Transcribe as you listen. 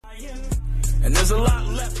And there's a lot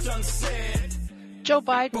left unsaid. Joe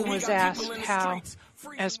Biden was asked how,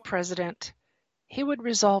 as president, he would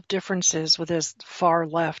resolve differences with his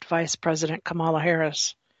far-left Vice President Kamala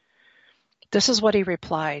Harris. This is what he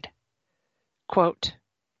replied, quote,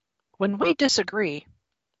 "When we disagree,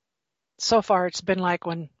 so far it's been like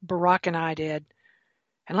when Barack and I did.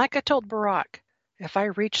 And like I told Barack, if I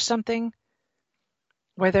reach something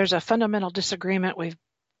where there's a fundamental disagreement we've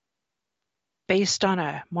based on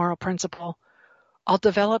a moral principle, I'll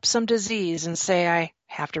develop some disease and say I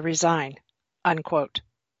have to resign," unquote.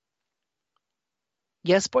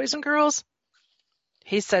 Yes, boys and girls,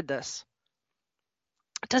 he said this.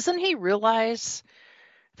 Doesn't he realize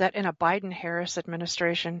that in a Biden-Harris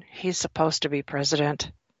administration, he's supposed to be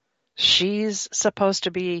president? She's supposed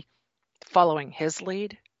to be following his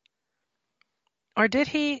lead? Or did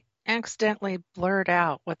he accidentally blurt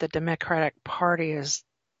out what the Democratic Party has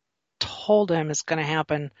told him is going to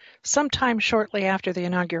happen sometime shortly after the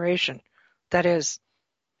inauguration? That is,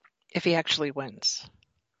 if he actually wins.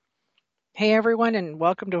 Hey everyone, and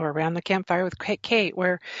welcome to Around the Campfire with Kate,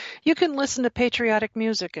 where you can listen to patriotic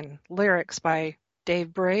music and lyrics by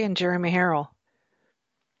Dave Bray and Jeremy Harrell.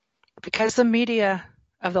 Because the media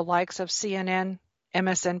of the likes of CNN,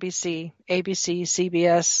 MSNBC, ABC,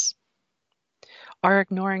 CBS are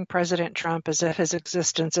ignoring President Trump as if his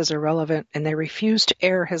existence is irrelevant, and they refuse to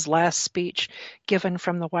air his last speech given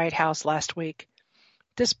from the White House last week.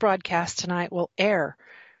 This broadcast tonight will air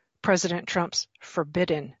President Trump's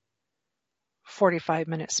forbidden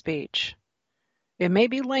 45-minute speech. It may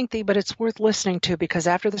be lengthy, but it's worth listening to, because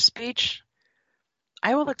after the speech,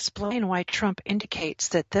 I will explain why Trump indicates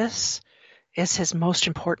that this is his most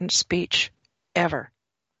important speech ever.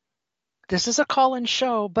 This is a call-in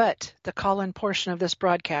show, but the call-in portion of this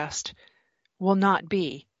broadcast will not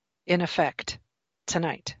be in effect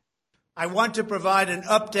tonight. I want to provide an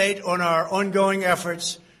update on our ongoing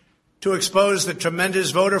efforts to expose the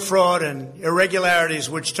tremendous voter fraud and irregularities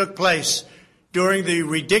which took place during the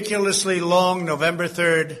ridiculously long November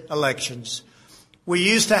 3rd elections. We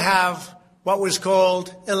used to have what was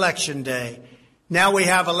called Election Day. Now we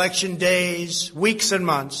have election days, weeks and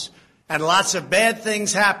months, and lots of bad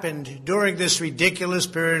things happened during this ridiculous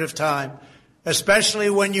period of time, especially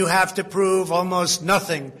when you have to prove almost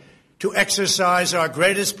nothing to exercise our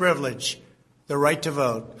greatest privilege, the right to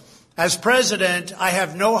vote. As president, I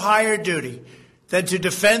have no higher duty than to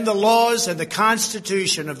defend the laws and the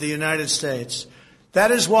Constitution of the United States.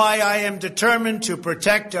 That is why I am determined to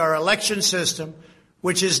protect our election system,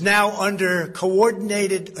 which is now under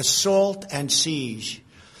coordinated assault and siege.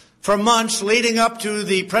 For months leading up to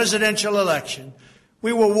the presidential election,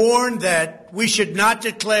 we were warned that we should not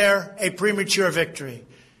declare a premature victory.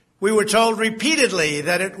 We were told repeatedly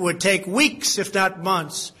that it would take weeks, if not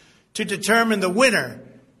months, to determine the winner,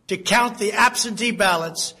 to count the absentee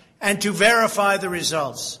ballots, and to verify the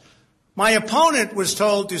results. My opponent was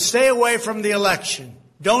told to stay away from the election.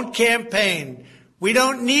 Don't campaign. We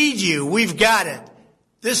don't need you. We've got it.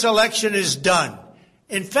 This election is done.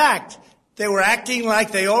 In fact, they were acting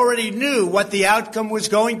like they already knew what the outcome was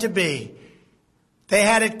going to be. They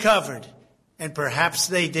had it covered, and perhaps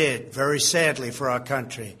they did, very sadly for our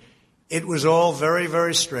country. It was all very,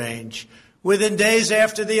 very strange. Within days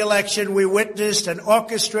after the election, we witnessed an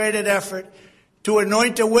orchestrated effort to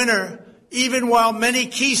anoint a winner, even while many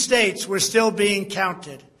key states were still being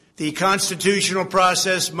counted. The constitutional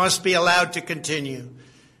process must be allowed to continue.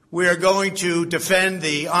 We are going to defend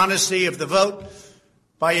the honesty of the vote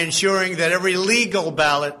by ensuring that every legal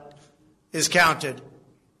ballot is counted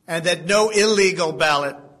and that no illegal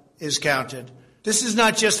ballot is counted. This is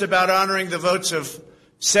not just about honoring the votes of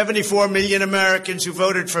 74 million Americans who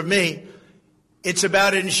voted for me. It's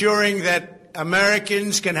about ensuring that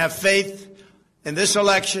Americans can have faith in this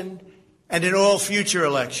election and in all future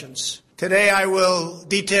elections. Today I will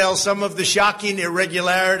detail some of the shocking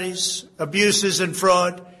irregularities, abuses, and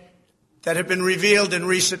fraud that have been revealed in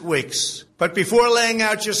recent weeks. But before laying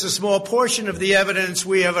out just a small portion of the evidence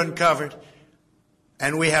we have uncovered,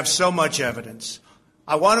 and we have so much evidence,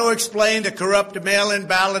 I want to explain the corrupt mail-in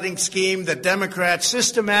balloting scheme that Democrats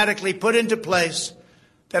systematically put into place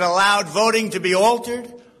that allowed voting to be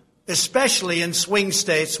altered, especially in swing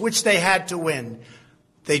states, which they had to win.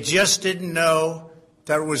 They just didn't know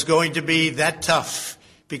that it was going to be that tough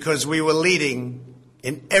because we were leading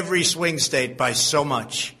in every swing state by so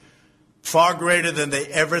much, far greater than they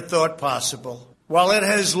ever thought possible. While it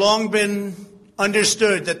has long been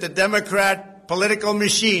understood that the Democrat political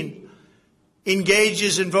machine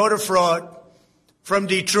engages in voter fraud from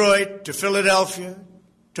Detroit to Philadelphia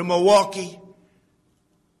to Milwaukee,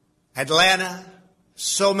 Atlanta,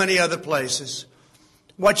 so many other places,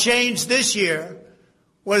 What changed this year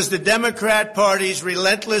was the Democrat Party's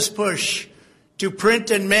relentless push to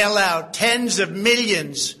print and mail out tens of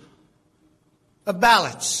millions of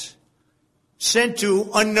ballots sent to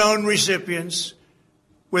unknown recipients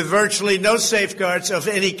with virtually no safeguards of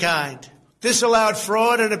any kind. This allowed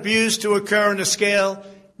fraud and abuse to occur on a scale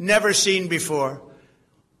never seen before.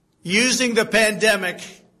 Using the pandemic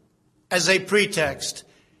as a pretext,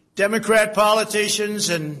 Democrat politicians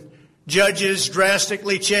and judges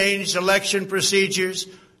drastically changed election procedures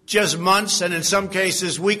just months and in some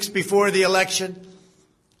cases weeks before the election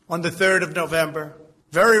on the 3rd of November.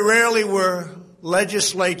 Very rarely were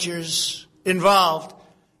legislatures involved,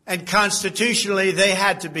 and constitutionally they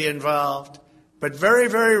had to be involved. But very,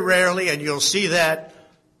 very rarely, and you'll see that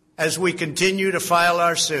as we continue to file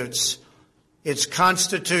our suits, it's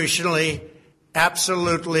constitutionally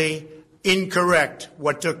absolutely incorrect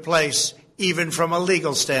what took place, even from a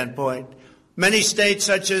legal standpoint. Many states,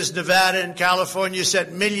 such as Nevada and California,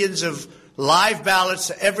 sent millions of live ballots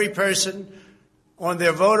to every person on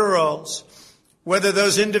their voter rolls, whether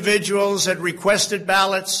those individuals had requested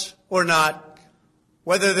ballots or not,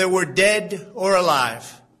 whether they were dead or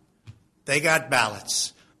alive. They got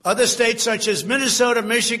ballots. Other states, such as Minnesota,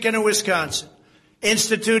 Michigan, and Wisconsin,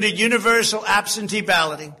 instituted universal absentee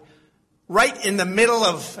balloting right in the middle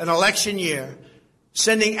of an election year,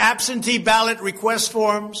 sending absentee ballot request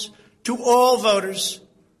forms to all voters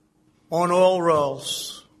on all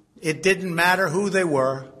rolls. It didn't matter who they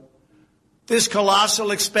were. This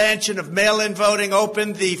colossal expansion of mail-in voting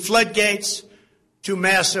opened the floodgates to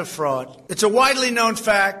massive fraud. It's a widely known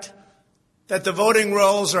fact that the voting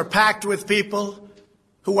rolls are packed with people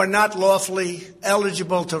who are not lawfully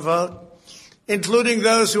eligible to vote, including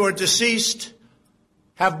those who are deceased,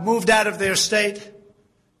 have moved out of their state,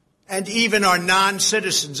 and even are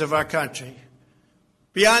non-citizens of our country.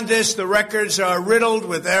 Beyond this, the records are riddled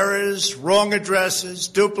with errors, wrong addresses,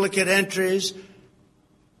 duplicate entries,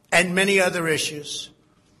 and many other issues.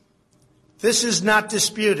 This is not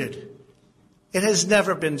disputed. It has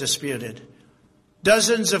never been disputed.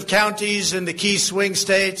 Dozens of counties in the key swing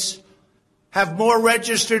states have more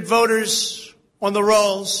registered voters on the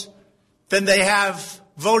rolls than they have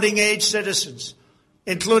voting-age citizens,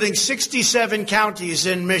 including 67 counties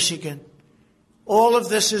in Michigan. All of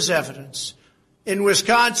this is evidence. In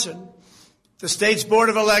Wisconsin, the state's Board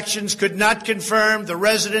of Elections could not confirm the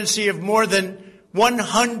residency of more than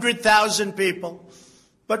 100,000 people,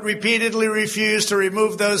 but repeatedly refused to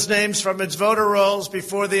remove those names from its voter rolls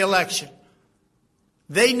before the election.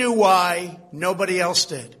 They knew why, nobody else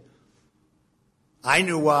did. I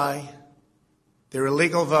knew why. They're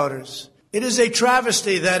illegal voters. It is a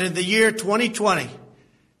travesty that in the year 2020,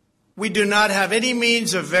 we do not have any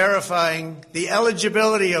means of verifying the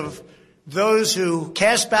eligibility of those who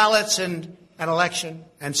cast ballots in an election,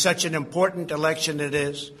 and such an important election it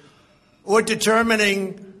is, or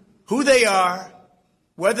determining who they are,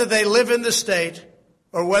 whether they live in the state,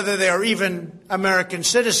 or whether they are even American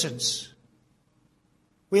citizens.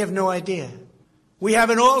 We have no idea. We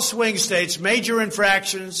have in all swing states major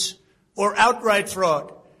infractions or outright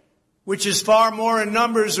fraud, which is far more in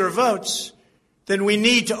numbers or votes than we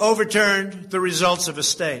need to overturn the results of a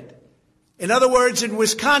state. In other words, in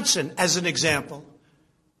Wisconsin, as an example,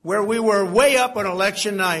 where we were way up on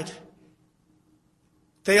election night,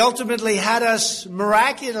 they ultimately had us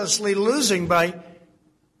miraculously losing by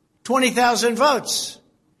 20,000 votes.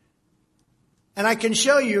 And I can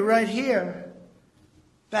show you right here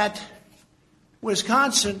that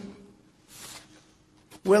Wisconsin,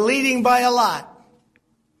 we're leading by a lot.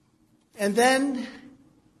 And then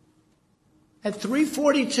at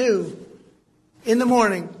 3:42 in the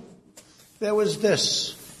morning, there was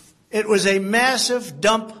this. It was a massive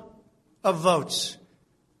dump of votes.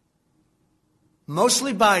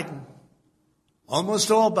 Mostly Biden. Almost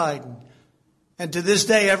all Biden. And to this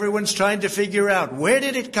day, everyone's trying to figure out, where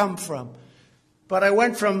did it come from? But I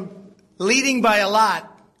went from leading by a lot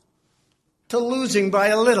to losing by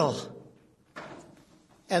a little.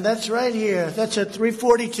 And that's right here. That's at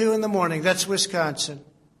 3:42 in the morning. That's Wisconsin.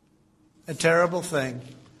 A terrible thing.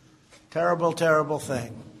 Terrible, terrible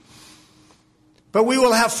thing. But we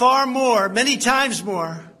will have far more, many times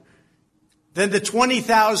more, than the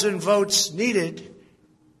 20,000 votes needed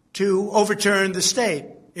to overturn the state.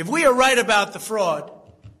 If we are right about the fraud,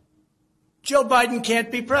 Joe Biden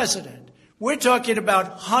can't be president. We're talking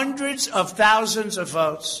about hundreds of thousands of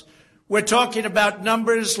votes. We're talking about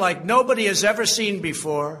numbers like nobody has ever seen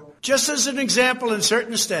before. Just as an example, in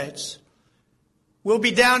certain states, we'll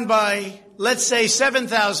be down by, let's say,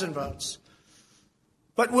 7,000 votes.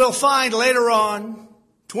 But we'll find later on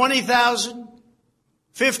 20,000,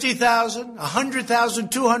 50,000,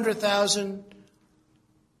 100,000, 200,000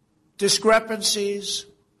 discrepancies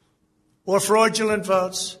or fraudulent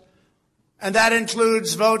votes. And that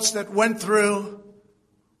includes votes that went through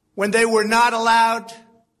when they were not allowed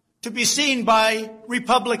to be seen by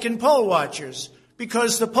Republican poll watchers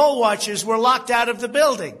because the poll watchers were locked out of the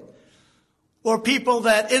building. Or people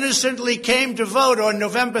that innocently came to vote on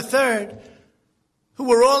November 3rd who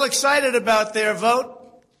were all excited about their vote.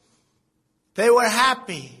 They were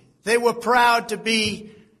happy. They were proud to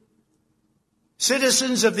be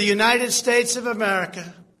citizens of the United States of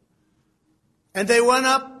America. And they went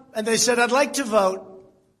up and they said, I'd like to vote.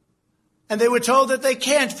 And they were told that they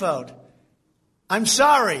can't vote. I'm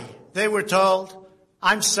sorry, they were told.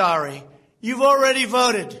 I'm sorry. You've already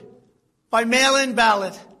voted by mail-in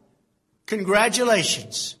ballot.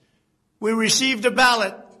 Congratulations. We received a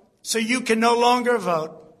ballot, so you can no longer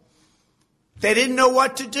vote. They didn't know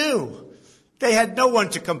what to do. They had no one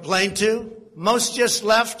to complain to. Most just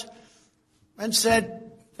left and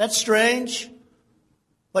said, that's strange.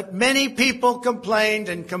 But many people complained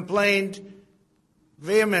and complained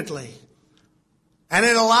vehemently. And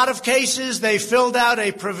in a lot of cases, they filled out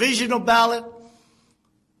a provisional ballot,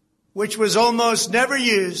 which was almost never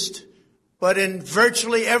used, but in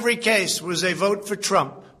virtually every case was a vote for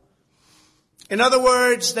Trump. In other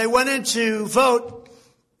words, they went in to vote,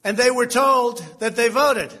 and they were told that they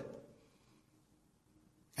voted.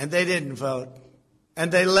 And they didn't vote. And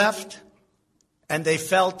they left, and they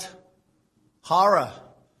felt horror.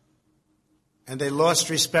 And they lost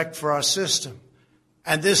respect for our system.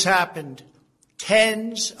 And this happened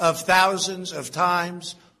tens of thousands of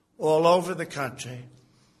times all over the country.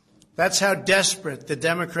 That's how desperate the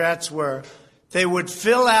Democrats were. They would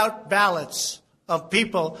fill out ballots of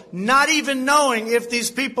people not even knowing if these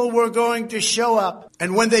people were going to show up.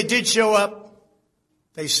 And when they did show up,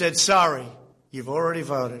 they said, sorry, you've already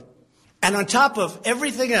voted. And on top of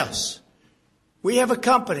everything else, we have a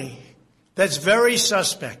company that's very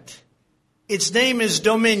suspect. Its name is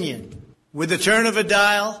Dominion. With the turn of a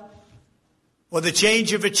dial or the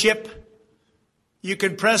change of a chip, you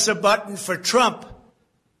can press a button for Trump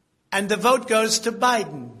and the vote goes to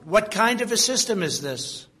Biden. What kind of a system is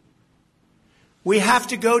this? We have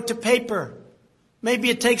to go to paper. Maybe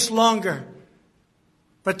it takes longer.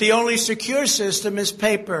 But the only secure system is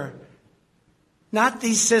paper. Not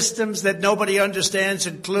these systems that nobody understands,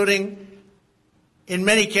 including, in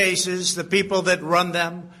many cases, the people that run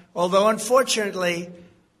them. Although, unfortunately,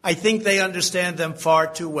 I think they understand them far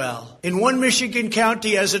too well. In one Michigan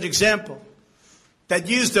county, as an example, that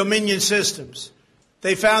used Dominion systems,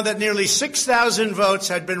 they found that nearly 6,000 votes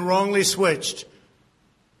had been wrongly switched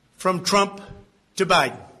from Trump to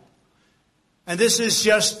Biden. And this is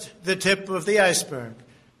just the tip of the iceberg.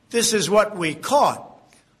 This is what we caught.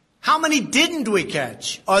 How many didn't we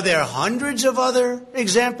catch? Are there hundreds of other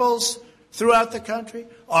examples throughout the country?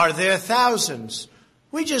 Are there thousands?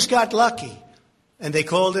 We just got lucky, and they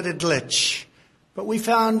called it a glitch. But we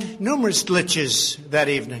found numerous glitches that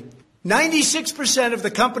evening. 96% of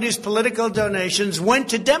the company's political donations went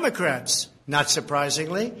to Democrats, not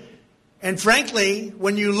surprisingly. And frankly,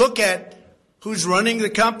 when you look at who's running the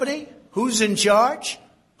company, who's in charge,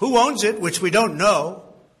 who owns it, which we don't know,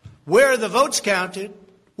 where are the votes counted,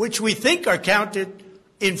 which we think are counted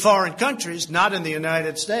in foreign countries, not in the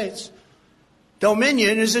United States,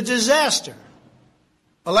 Dominion is a disaster.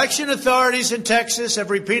 Election authorities in Texas have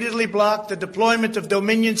repeatedly blocked the deployment of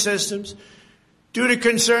Dominion systems due to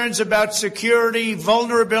concerns about security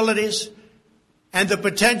vulnerabilities and the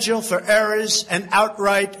potential for errors and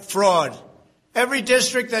outright fraud. Every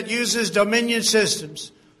district that uses Dominion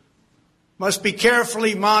systems must be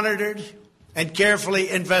carefully monitored and carefully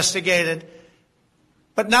investigated,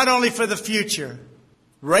 but not only for the future.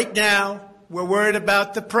 Right now, we're worried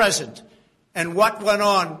about the present and what went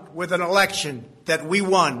on with an election that we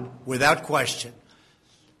won without question.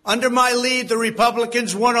 Under my lead, the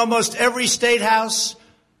Republicans won almost every state house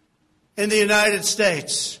in the United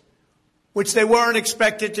States, which they weren't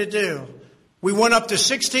expected to do. We won up to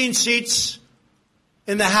 16 seats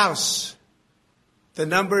in the House. The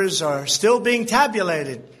numbers are still being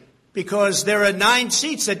tabulated because there are 9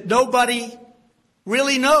 seats that nobody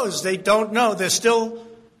really knows. They don't know. They're still,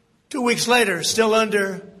 2 weeks later, still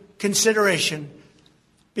under consideration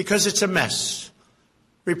because it's a mess.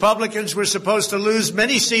 Republicans were supposed to lose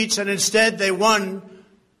many seats, and instead they won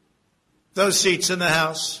those seats in the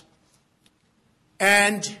House.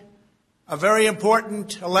 And a very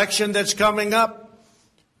important election that's coming up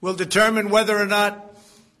will determine whether or not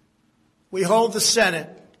we hold the Senate.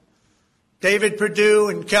 David Perdue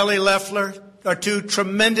and Kelly Loeffler are 2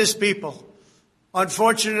 tremendous people.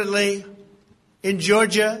 Unfortunately, In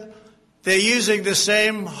Georgia, they're using the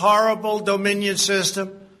same horrible Dominion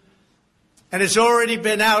system. And it's already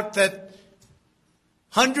been out that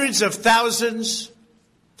hundreds of thousands,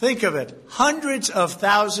 think of it, hundreds of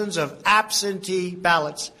thousands of absentee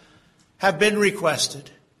ballots have been requested.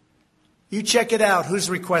 You check it out, who's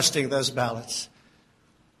requesting those ballots.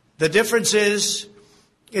 The difference is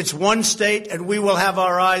it's one state, and we will have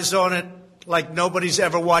our eyes on it like nobody's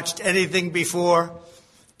ever watched anything before,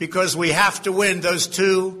 because we have to win those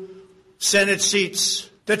 2 Senate seats.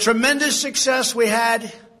 The tremendous success we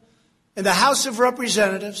had in the House of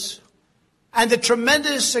Representatives and the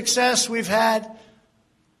tremendous success we've had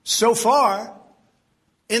so far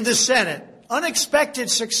in the Senate, unexpected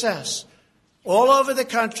success all over the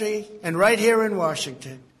country and right here in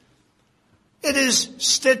Washington. It is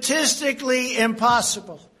statistically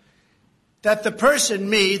impossible that the person,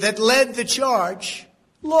 me, that led the charge,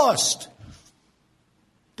 lost.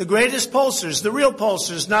 The greatest pollsters, the real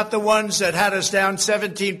pollsters, not the ones that had us down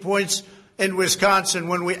 17 points in Wisconsin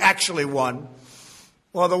when we actually won,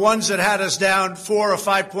 or the ones that had us down 4 or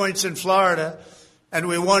 5 points in Florida and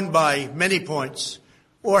we won by many points,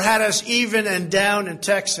 or had us even and down in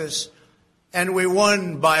Texas and we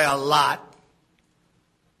won by a lot.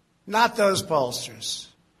 Not those pollsters,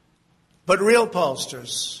 but real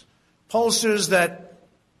pollsters. Pollsters that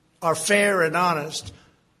are fair and honest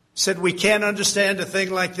said we can't understand a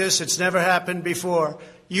thing like this. It's never happened before.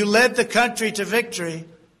 You led the country to victory,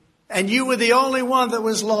 and you were the only one that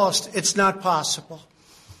was lost. It's not possible.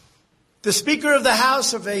 The Speaker of the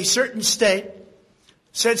House of a certain state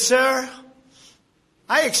said, "Sir,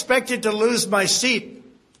 I expected to lose my seat,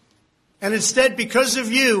 and instead, because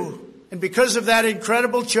of you and because of that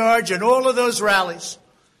incredible charge and all of those rallies,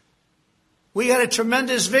 we had a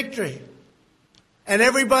tremendous victory, and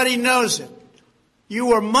everybody knows it. You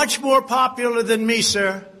were much more popular than me,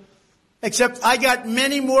 sir, except I got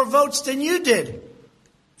many more votes than you did.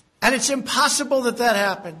 And it's impossible that that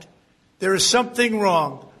happened. There is something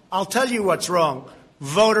wrong. I'll tell you what's wrong.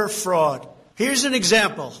 Voter fraud. Here's an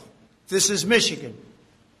example. This is Michigan.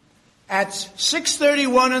 At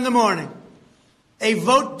 6:31 in the morning, a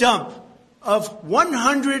vote dump of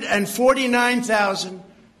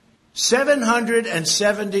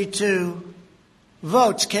 149,772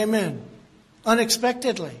 votes came in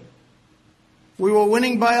unexpectedly. We were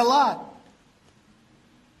winning by a lot.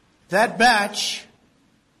 That batch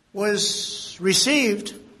was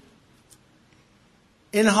received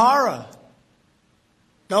in horror.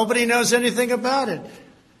 Nobody knows anything about it.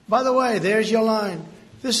 By the way, there's your line.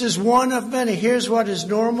 This is one of many. Here's what is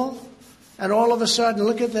normal. And all of a sudden,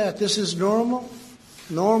 look at that. This is normal.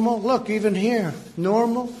 Normal. Look, even here.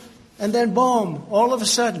 Normal. And then boom, all of a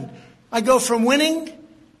sudden, I go from winning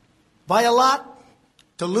by a lot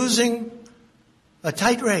to losing a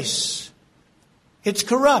tight race. It's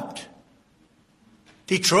corrupt.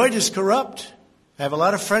 Detroit is corrupt. I have a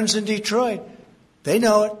lot of friends in Detroit. They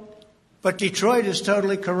know it. But Detroit is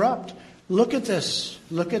totally corrupt. Look at this.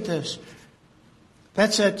 Look at this.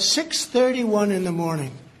 That's at 6:31 in the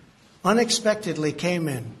morning. Unexpectedly came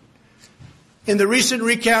in. In the recent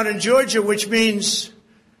recount in Georgia, which means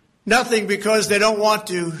nothing because they don't want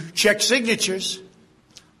to check signatures.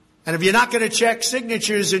 And if you're not going to check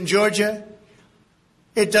signatures in Georgia,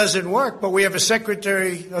 it doesn't work. But we have a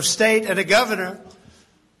Secretary of State and a governor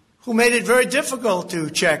who made it very difficult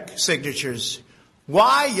to check signatures.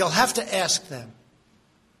 Why? You'll have to ask them.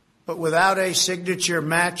 But without a signature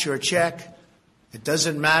match or check, it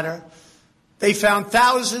doesn't matter. They found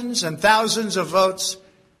thousands and thousands of votes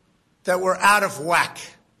that were out of whack,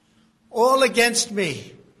 all against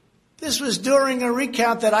me. This was during a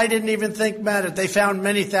recount that I didn't even think mattered. They found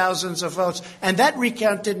many thousands of votes, and that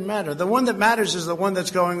recount didn't matter. The one that matters is the one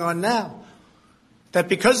that's going on now. That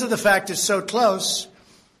because of the fact it's so close,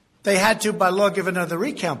 they had to, by law, give another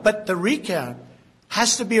recount. But the recount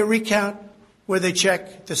has to be a recount where they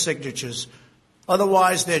check the signatures.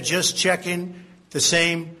 Otherwise, they're just checking the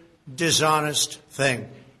same dishonest thing.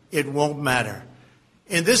 It won't matter.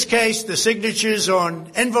 In this case, the signatures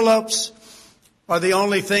on envelopes are the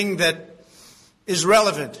only thing that is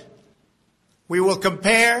relevant. We will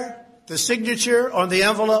compare the signature on the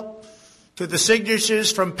envelope to the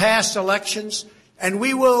signatures from past elections, and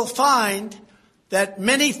we will find that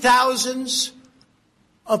many thousands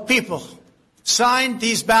of people signed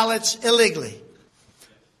these ballots illegally.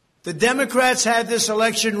 The Democrats had this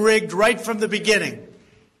election rigged right from the beginning.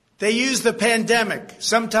 They used the pandemic,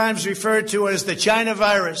 sometimes referred to as the China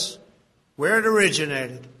virus, where it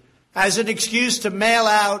originated, as an excuse to mail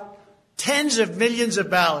out tens of millions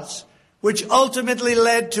of ballots, which ultimately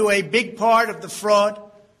led to a big part of the fraud,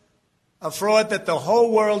 a fraud that the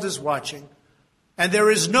whole world is watching. And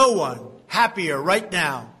there is no one happier right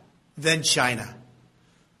now than China.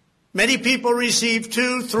 Many people received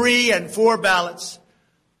 2, 3, and 4 ballots.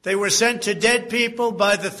 They were sent to dead people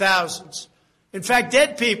by the thousands. In fact,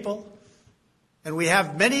 dead people, and we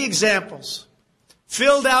have many examples,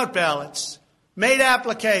 filled out ballots, made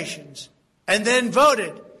applications, and then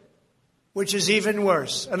voted, which is even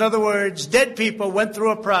worse. In other words, dead people went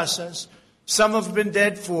through a process. Some have been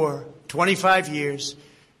dead for 25 years.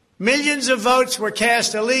 Millions of votes were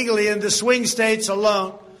cast illegally in the swing states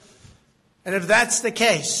alone. And if that's the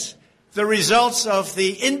case, the results of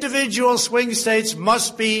the individual swing states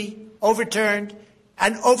must be overturned,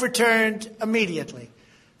 and overturned immediately.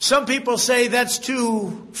 Some people say that's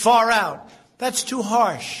too far out. That's too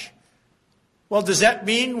harsh. Well, does that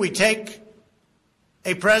mean we take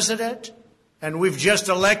a president, and we've just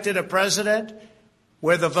elected a president,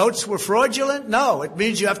 where the votes were fraudulent? No, it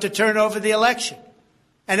means you have to turn over the election.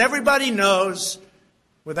 And everybody knows,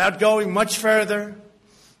 without going much further,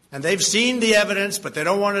 and they've seen the evidence, but they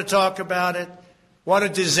don't want to talk about it, what a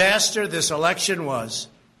disaster this election was.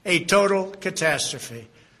 A total catastrophe.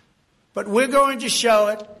 But we're going to show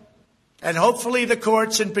it, and hopefully the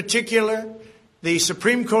courts, in particular, the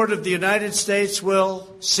Supreme Court of the United States, will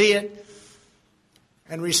see it.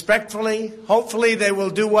 And respectfully, hopefully they will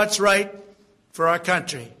do what's right for our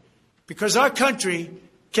country. Because our country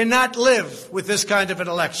cannot live with this kind of an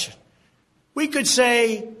election. We could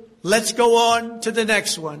say, let's go on to the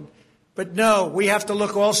next one. But no, we have to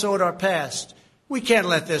look also at our past. We can't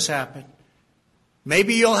let this happen.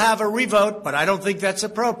 Maybe you'll have a revote, but I don't think that's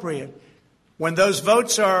appropriate. When those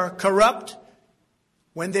votes are corrupt,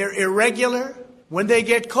 when they're irregular, when they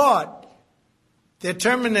get caught, they're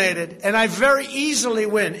terminated. And I very easily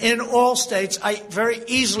win. In all states, I very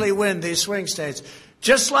easily win these swing states.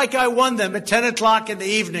 Just like I won them at 10 o'clock in the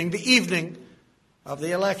evening of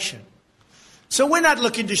the election. So we're not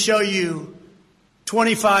looking to show you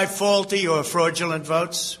 25 faulty or fraudulent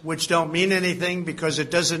votes, which don't mean anything because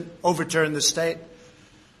it doesn't overturn the state,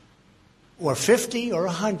 or 50 or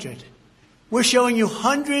 100. We're showing you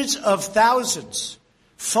hundreds of thousands,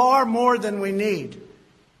 far more than we need,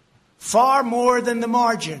 far more than the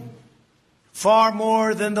margin, far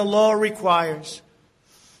more than the law requires.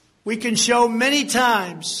 We can show many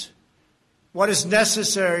times what is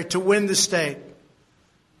necessary to win the state.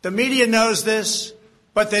 The media knows this,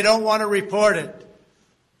 but they don't want to report it.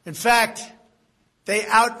 In fact, they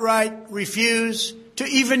outright refuse to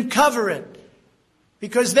even cover it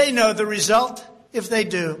because they know the result if they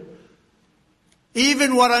do.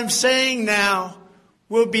 Even what I'm saying now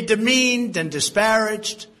will be demeaned and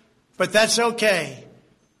disparaged, but that's okay.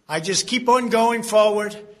 I just keep on going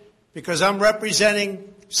forward because I'm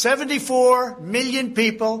representing 74 million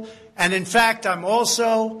people, and in fact, I'm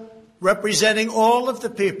also representing all of the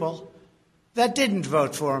people that didn't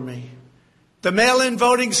vote for me. The mail-in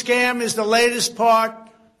voting scam is the latest part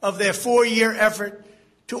of their 4-year effort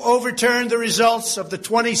to overturn the results of the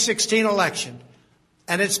 2016 election.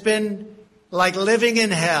 And it's been like living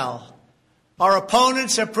in hell. Our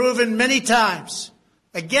opponents have proven many times,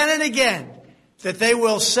 again and again, that they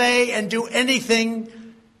will say and do anything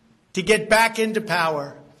to get back into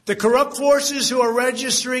power. The corrupt forces who are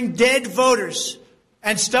registering dead voters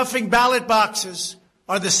and stuffing ballot boxes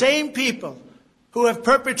are the same people who have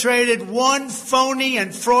perpetrated one phony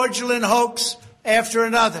and fraudulent hoax after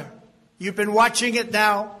another. You've been watching it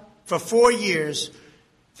now for 4 years.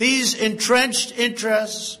 These entrenched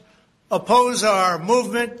interests oppose our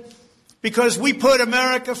movement because we put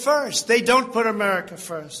America first. They don't put America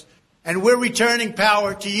first. And we're returning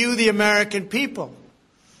power to you, the American people.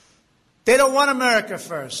 They don't want America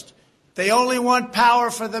first. They only want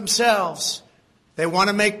power for themselves. They want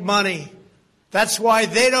to make money. That's why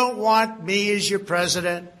they don't want me as your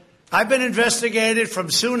president. I've been investigated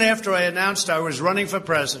from soon after I announced I was running for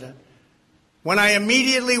president, when I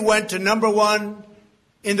immediately went to #1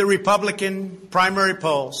 in the Republican primary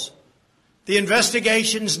polls. The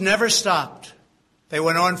investigations never stopped. They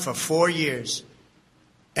went on for 4 years.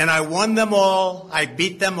 And I won them all. I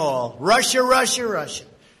beat them all. Russia, Russia, Russia.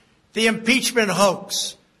 The impeachment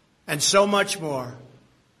hoax, and so much more.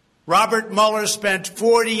 Robert Mueller spent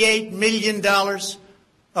 $48 million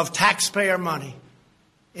of taxpayer money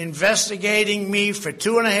investigating me for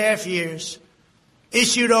 2.5 years,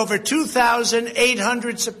 issued over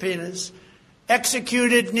 2,800 subpoenas,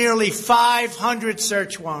 executed nearly 500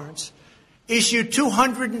 search warrants, issued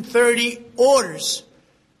 230 orders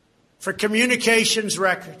for communications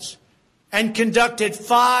records, and conducted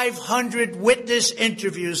 500 witness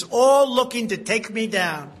interviews, all looking to take me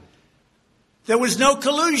down. There was no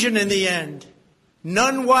collusion in the end,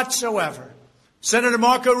 none whatsoever. Senator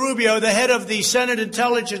Marco Rubio, the head of the Senate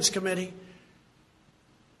Intelligence Committee,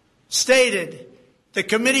 stated the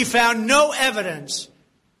committee found no evidence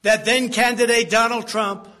that then-candidate Donald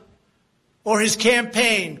Trump or his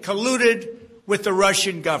campaign colluded with the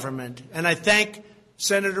Russian government. And I thank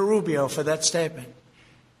Senator Rubio for that statement.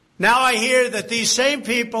 Now I hear that these same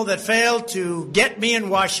people that failed to get me in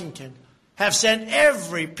Washington have sent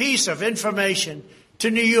every piece of information to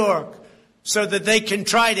New York so that they can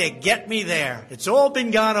try to get me there. It's all been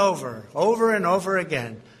gone over and over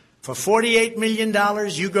again. For $48 million,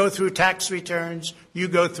 you go through tax returns, you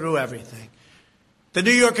go through everything. The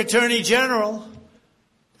New York Attorney General,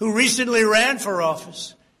 who recently ran for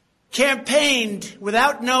office, campaigned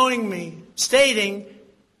without knowing me, stating,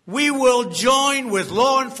 "We will join with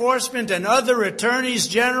law enforcement and other attorneys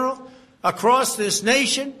general across this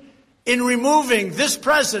nation in removing this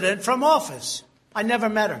president from office." I never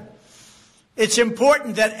met her. It's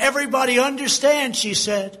important that everybody understand, she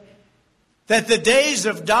said, that the days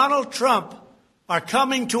of Donald Trump are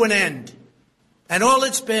coming to an end. And all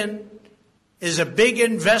it's been is a big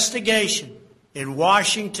investigation in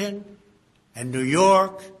Washington and New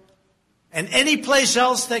York and any place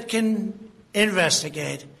else that can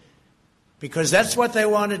investigate, because that's what they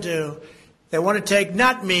want to do. They want to take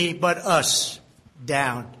not me, but us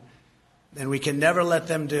down. And we can never let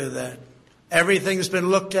them do that. Everything's been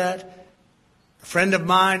looked at. A friend of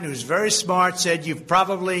mine who's very smart said, "You've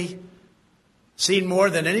probably seen more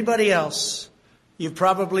than anybody else. You've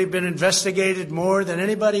probably been investigated more than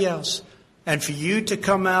anybody else. And for you to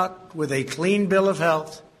come out with a clean bill of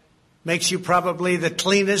health makes you probably the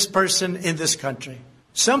cleanest person in this country."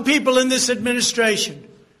 Some people in this administration,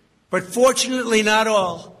 but fortunately not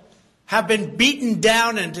all, have been beaten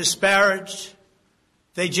down and disparaged.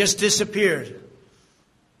 They just disappeared.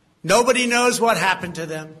 Nobody knows what happened to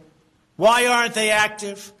them. Why aren't they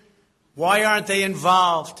active? Why aren't they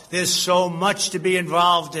involved? There's so much to be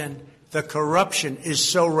involved in. The corruption is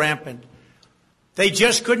so rampant. They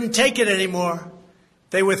just couldn't take it anymore.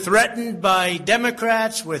 They were threatened by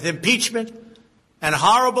Democrats with impeachment, and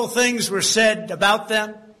horrible things were said about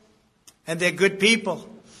them, and they're good people.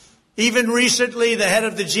 Even recently, the head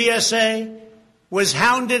of the GSA was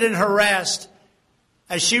hounded and harassed,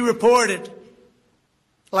 as she reported,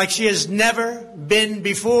 like she has never been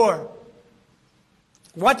before.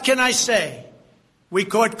 What can I say? We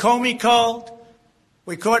caught Comey cold.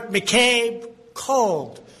 We caught McCabe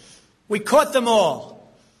cold. We caught them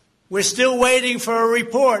all. We're still waiting for a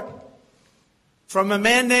report from a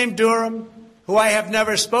man named Durham, who I have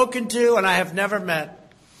never spoken to and I have never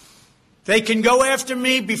met. They can go after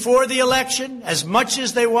me before the election as much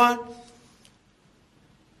as they want.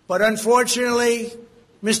 But unfortunately,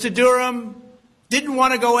 Mr. Durham didn't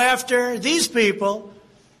want to go after these people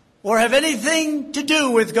or have anything to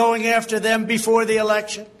do with going after them before the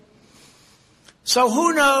election. So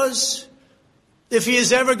who knows if he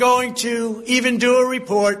is ever going to even do a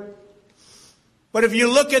report. But if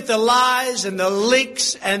you look at the lies and the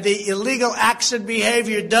leaks and the illegal acts and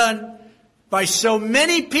behavior done by so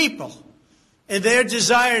many people in their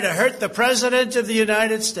desire to hurt the President of the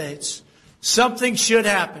United States, something should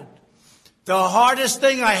happen. The hardest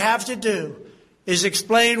thing I have to do is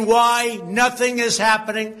explain why nothing is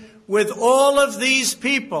happening with all of these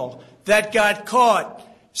people that got caught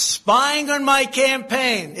spying on my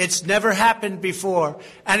campaign. It's never happened before,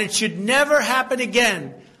 and it should never happen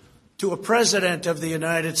again to a president of the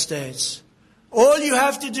United States. All you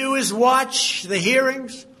have to do is watch the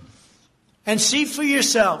hearings and see for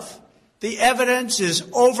yourself. The evidence is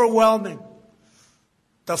overwhelming.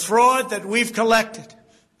 The fraud that we've collected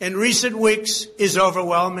in recent weeks is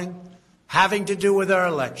overwhelming, having to do with our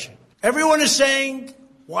election. Everyone is saying,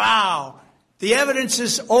 wow, the evidence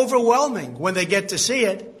is overwhelming when they get to see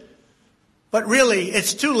it. But really,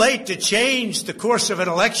 it's too late to change the course of an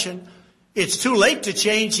election. It's too late to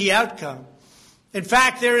change the outcome. In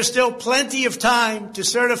fact, there is still plenty of time to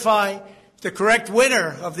certify the correct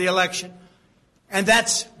winner of the election. And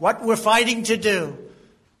that's what we're fighting to do.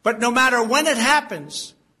 But no matter when it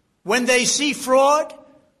happens, when they see fraud,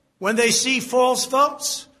 when they see false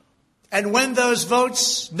votes, and when those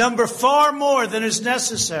votes number far more than is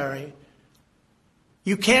necessary,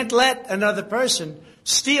 you can't let another person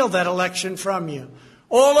steal that election from you.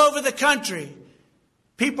 All over the country,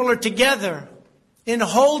 people are together in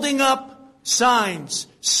holding up signs,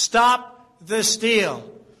 "Stop the Steal."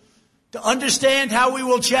 To understand how we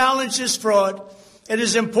will challenge this fraud, it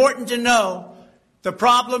is important to know the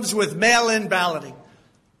problems with mail-in balloting.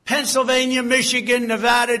 Pennsylvania, Michigan,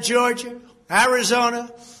 Nevada, Georgia,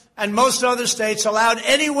 Arizona, and most other states allowed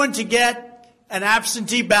anyone to get an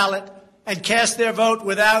absentee ballot and cast their vote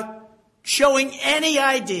without showing any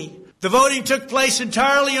ID. The voting took place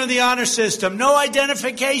entirely on the honor system. No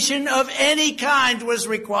identification of any kind was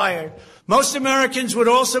required. Most Americans would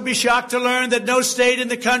also be shocked to learn that no state in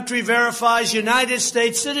the country verifies United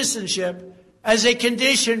States citizenship as a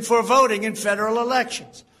condition for voting in federal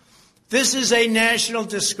elections. This is a national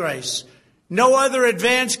disgrace. No other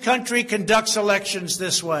advanced country conducts elections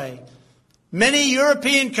this way. Many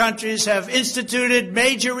European countries have instituted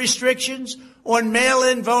major restrictions on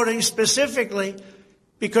mail-in voting specifically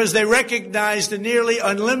because they recognize the nearly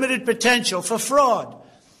unlimited potential for fraud.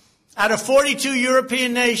 Out of 42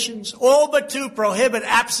 European nations, all but 2 prohibit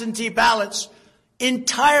absentee ballots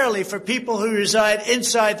entirely for people who reside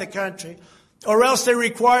inside the country, or else they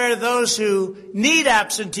require those who need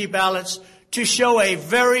absentee ballots to show a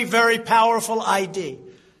very, very powerful ID.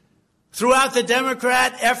 Throughout the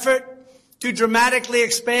Democrat effort to dramatically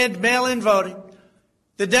expand mail-in voting,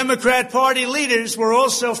 the Democrat Party leaders were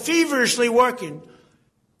also feverishly working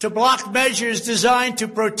to block measures designed to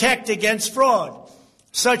protect against fraud,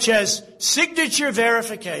 such as signature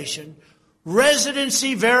verification,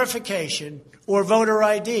 residency verification, or voter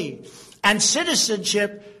ID. And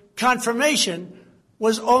citizenship confirmation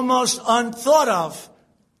was almost unthought of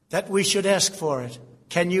that we should ask for it.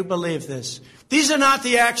 Can you believe this? These are not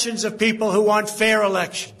the actions of people who want fair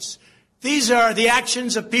elections. These are the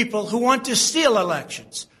actions of people who want to steal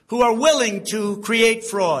elections, who are willing to create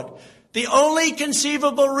fraud. The only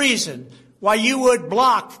conceivable reason why you would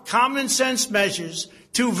block common sense measures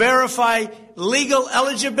to verify legal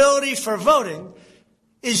eligibility for voting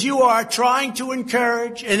is you are trying to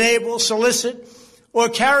encourage, enable, solicit, or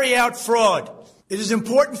carry out fraud. It is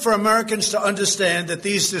important for Americans to understand that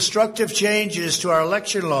these destructive changes to our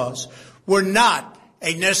election laws were not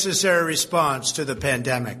a necessary response to the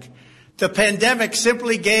pandemic. The pandemic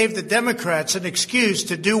simply gave the Democrats an excuse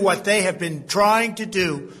to do what they have been trying to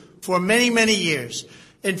do for many, many years.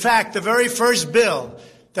 In fact, the very first bill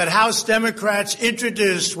that House Democrats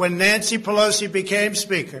introduced when Nancy Pelosi became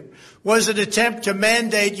Speaker was an attempt to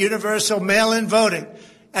mandate universal mail-in voting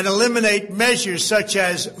and eliminate measures such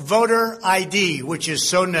as voter ID, which is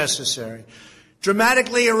so necessary.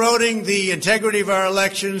 Dramatically eroding the integrity of our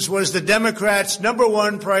elections was the Democrats' number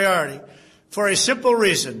one priority for a simple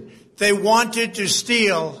reason. They wanted to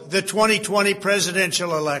steal the 2020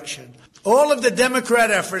 presidential election. All of the Democrat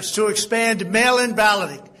efforts to expand mail-in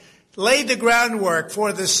balloting laid the groundwork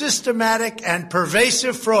for the systematic and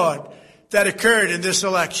pervasive fraud that occurred in this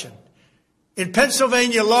election. In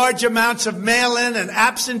Pennsylvania, large amounts of mail-in and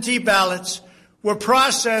absentee ballots were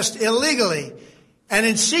processed illegally and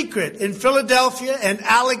in secret in Philadelphia and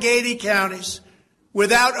Allegheny counties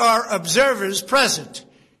without our observers present.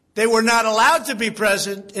 They were not allowed to be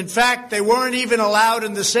present. In fact, they weren't even allowed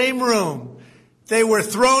in the same room. They were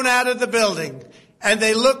thrown out of the building, and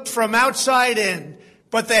they looked from outside in,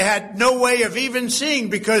 but they had no way of even seeing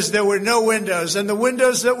because there were no windows, and the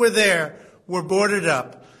windows that were there were boarded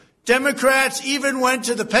up. Democrats even went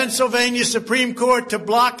to the Pennsylvania Supreme Court to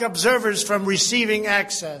block observers from receiving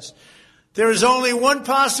access. There is only one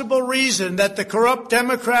possible reason that the corrupt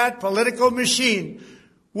Democrat political machine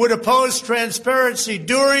would oppose transparency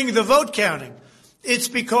during the vote counting. It's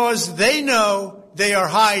because they know they are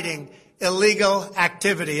hiding illegal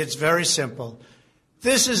activity. It's very simple.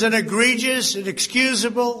 This is an egregious,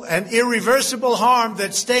 inexcusable, and irreversible harm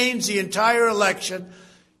that stains the entire election.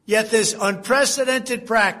 Yet this unprecedented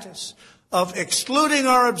practice of excluding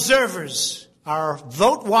our observers, our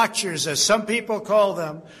vote watchers, as some people call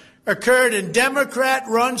them, occurred in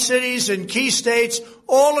Democrat-run cities and key states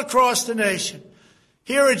all across the nation.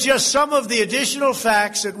 Here are just some of the additional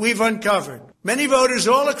facts that we've uncovered. Many voters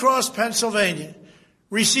all across Pennsylvania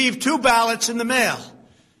received 2 ballots in the mail,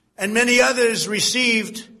 and many others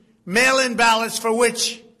received mail-in ballots for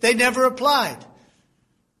which they never applied.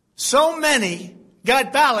 So many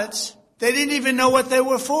got ballots, they didn't even know what they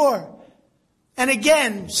were for. And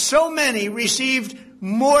again, so many received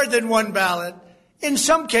more than 1 ballot, in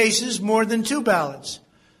some cases more than 2 ballots.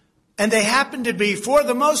 And they happened to be, for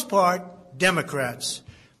the most part, Democrats.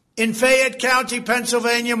 In Fayette County,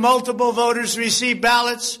 Pennsylvania, multiple voters received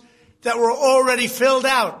ballots that were already filled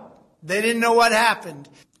out. They didn't know what happened.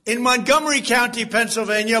 In Montgomery County,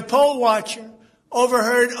 Pennsylvania, a poll watcher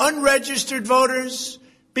overheard unregistered voters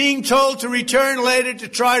being told to return later to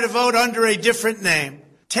try to vote under a different name.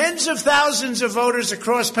 Tens of thousands of voters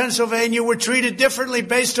across Pennsylvania were treated differently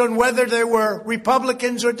based on whether they were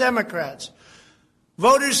Republicans or Democrats.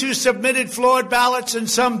 Voters who submitted flawed ballots in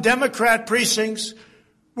some Democrat precincts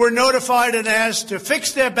were notified and asked to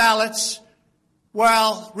fix their ballots,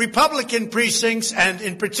 while Republican precincts, and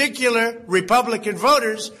in particular Republican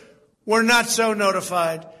voters, were not so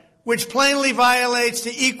notified. which plainly violates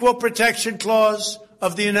the Equal Protection Clause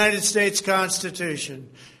of the United States Constitution.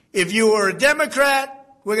 If you are a Democrat,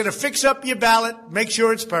 we're going to fix up your ballot, make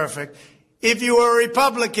sure it's perfect. If you are a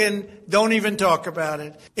Republican, don't even talk about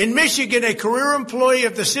it. In Michigan, a career employee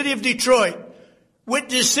of the city of Detroit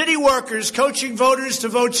witnessed city workers coaching voters to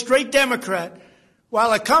vote straight Democrat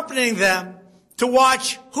while accompanying them to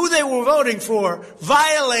watch who they were voting for,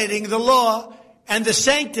 violating the law and the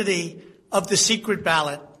sanctity of the secret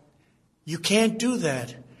ballot. You can't do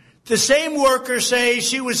that. The same worker says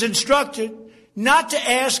she was instructed not to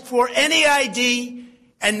ask for any ID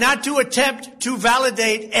and not to attempt to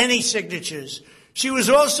validate any signatures. She was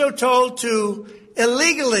also told to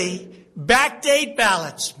illegally backdate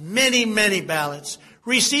ballots, many ballots,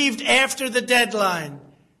 received after the deadline.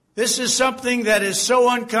 This is something that is so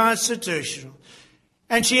unconstitutional.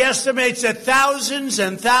 And she estimates that thousands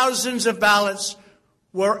and thousands of ballots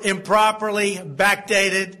were improperly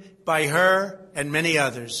backdated by her and many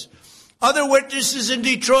others. Other witnesses in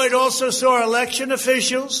Detroit also saw election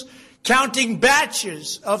officials counting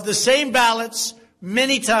batches of the same ballots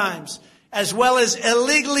many times, as well as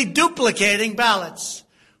illegally duplicating ballots.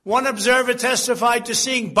 One observer testified to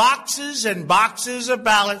seeing boxes and boxes of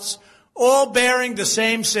ballots, all bearing the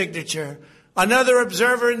same signature. Another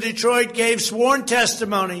observer in Detroit gave sworn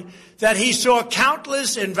testimony that he saw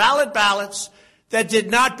countless invalid ballots that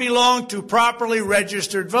did not belong to properly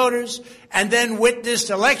registered voters, and then witnessed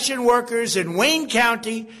election workers in Wayne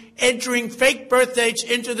County entering fake birth dates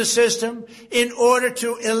into the system in order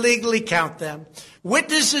to illegally count them.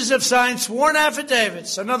 Witnesses have signed sworn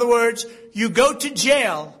affidavits. In other words, you go to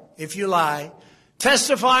jail if you lie,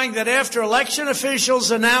 testifying that after election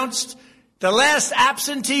officials announced the last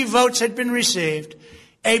absentee votes had been received,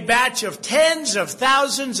 a batch of tens of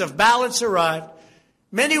thousands of ballots arrived,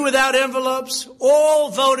 many without envelopes,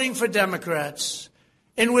 all voting for Democrats.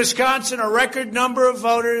 In Wisconsin, a record number of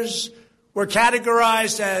voters were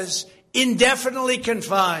categorized as indefinitely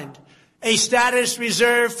confined, a status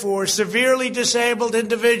reserved for severely disabled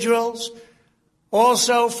individuals,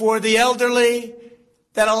 also for the elderly,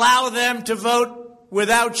 that allow them to vote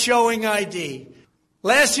without showing ID.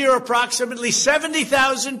 Last year, approximately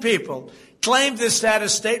 70,000 people claimed this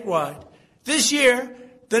status statewide. This year,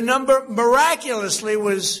 the number miraculously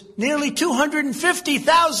was nearly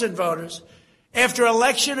 250,000 voters after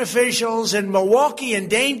election officials in Milwaukee and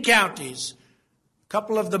Dane counties, a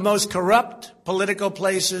couple of the most corrupt political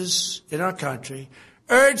places in our country,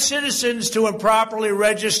 urged citizens to improperly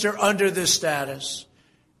register under this status.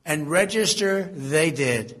 And register they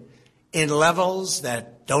did in levels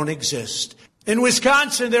that don't exist. In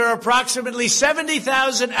Wisconsin, there are approximately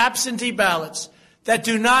 70,000 absentee ballots that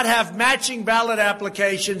do not have matching ballot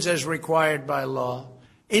applications as required by law.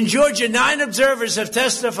 In Georgia, 9 observers have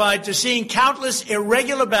testified to seeing countless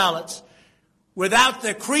irregular ballots without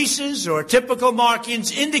the creases or typical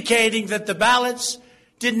markings indicating that the ballots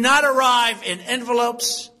did not arrive in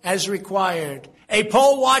envelopes as required. A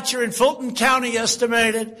poll watcher in Fulton County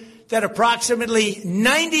estimated that approximately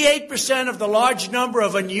 98% of the large number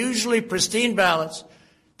of unusually pristine ballots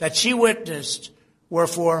that she witnessed were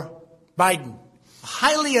for Biden. A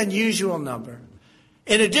highly unusual number.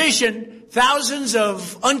 In addition, thousands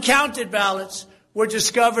of uncounted ballots were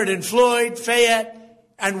discovered in Floyd, Fayette,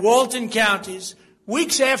 and Walton counties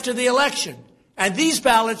weeks after the election. And these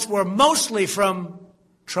ballots were mostly from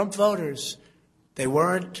Trump voters. They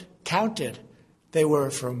weren't counted. They were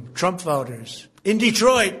from Trump voters. In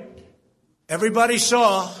Detroit, everybody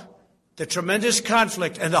saw the tremendous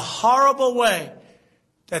conflict and the horrible way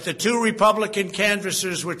that the 2 Republican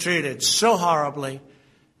canvassers were treated, so horribly,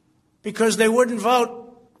 because they wouldn't vote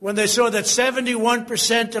when they saw that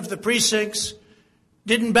 71% of the precincts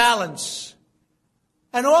didn't balance.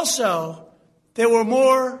 And also, there were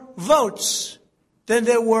more votes than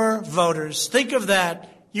there were voters. Think of that.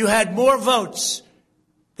 You had more votes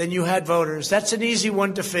than you had voters. That's an easy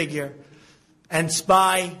one to figure. And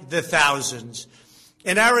by the thousands.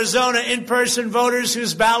 In Arizona, in-person voters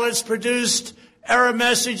whose ballots produced error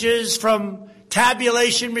messages from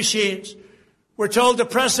tabulation machines were told to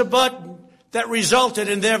press a button that resulted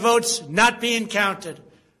in their votes not being counted.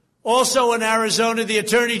 Also in Arizona, the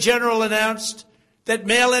Attorney General announced that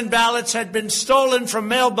mail-in ballots had been stolen from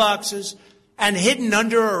mailboxes and hidden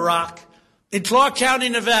under a rock. In Clark County,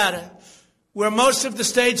 Nevada, where most of the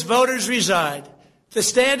state's voters reside, the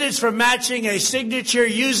standards for matching a signature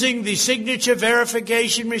using the signature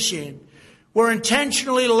verification machine were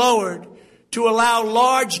intentionally lowered to allow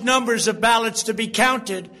large numbers of ballots to be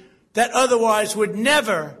counted that otherwise would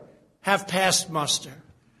never have passed muster.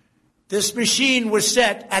 This machine was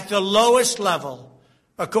set at the lowest level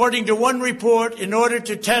According to one report, in order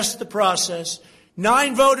to test the process,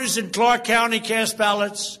 9 voters in Clark County cast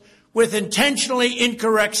ballots with intentionally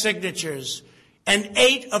incorrect signatures, and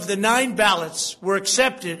 8 of the 9 ballots were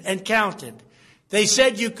accepted and counted. They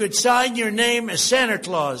said you could sign your name as Santa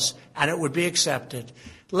Claus, and it would be accepted.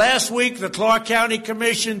 Last week, the Clark County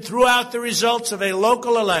Commission threw out the results of a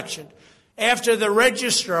local election after the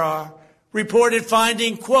registrar reported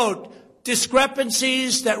finding, quote,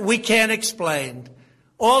 discrepancies that we can't explain.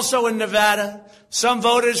 Also in Nevada, some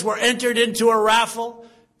voters were entered into a raffle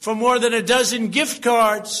for more than a dozen gift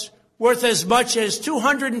cards worth as much as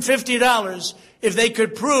 $250 if they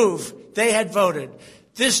could prove they had voted.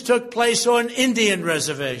 This took place on Indian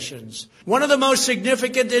reservations. One of the most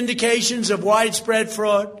significant indications of widespread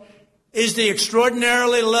fraud is the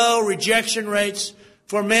extraordinarily low rejection rates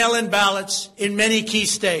for mail-in ballots in many key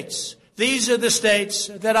states. These are the states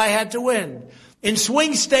that I had to win. In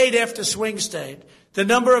swing state after swing state, the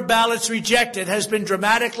number of ballots rejected has been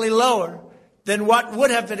dramatically lower than what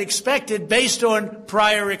would have been expected based on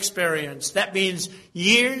prior experience. That means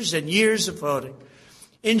years and years of voting.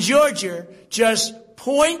 In Georgia, just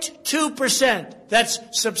 0.2%, that's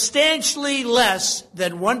substantially less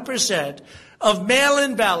than 1%, of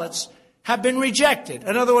mail-in ballots have been rejected.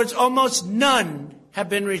 In other words, almost none have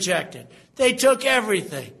been rejected. They took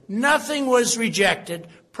everything. Nothing was rejected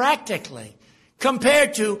practically,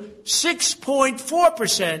 compared to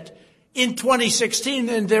 6.4% in 2016.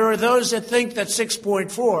 And there are those that think that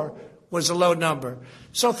 6.4 was a low number.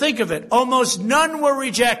 So think of it. Almost none were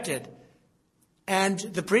rejected. And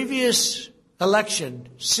the previous election,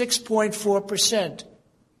 6.4%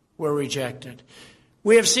 were rejected.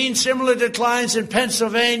 We have seen similar declines in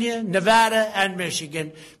Pennsylvania, Nevada, and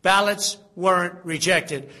Michigan. Ballots weren't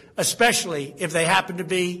rejected, especially if they happen to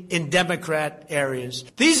be in Democrat areas.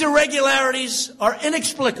 These irregularities are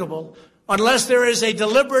inexplicable unless there is a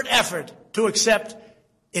deliberate effort to accept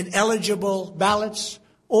ineligible ballots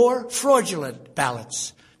or fraudulent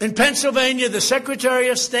ballots. In Pennsylvania, the Secretary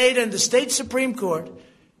of State and the state Supreme Court,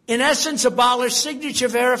 in essence, abolished signature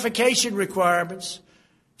verification requirements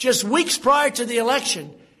just weeks prior to the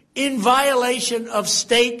election in violation of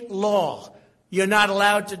state law. You're not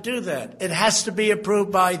allowed to do that. It has to be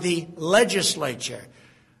approved by the legislature.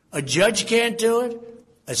 A judge can't do it.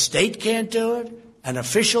 A state can't do it. An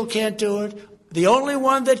official can't do it. The only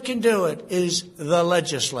one that can do it is the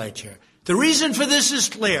legislature. The reason for this is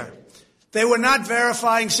clear. They were not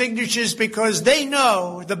verifying signatures because they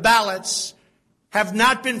know the ballots have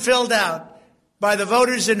not been filled out by the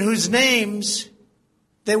voters in whose names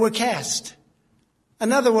they were cast.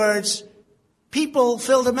 In other words, people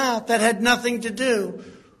filled them out that had nothing to do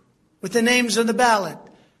with the names on the ballot.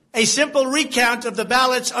 A simple recount of the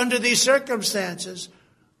ballots under these circumstances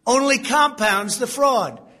only compounds the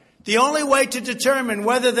fraud. The only way to determine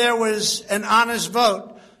whether there was an honest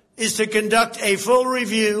vote is to conduct a full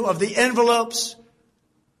review of the envelopes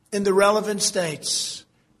in the relevant states.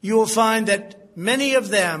 You will find that many of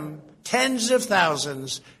them, tens of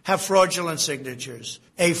thousands, have fraudulent signatures.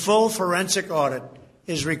 A full forensic audit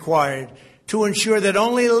is required to ensure that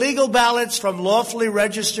only legal ballots from lawfully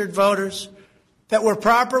registered voters that were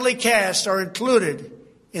properly cast are included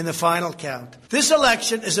in the final count. This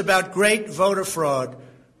election is about great voter fraud,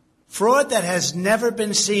 fraud that has never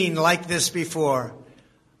been seen like this before.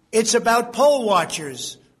 It's about poll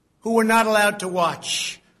watchers who were not allowed to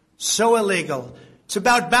watch. So illegal. It's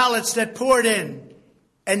about ballots that poured in,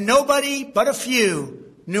 and nobody but a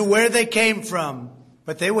few knew where they came from,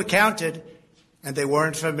 but they were counted, and they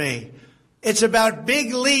weren't for me. It's about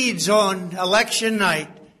big leads on election night,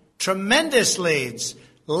 tremendous leads,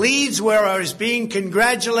 leads where I was being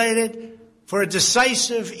congratulated for a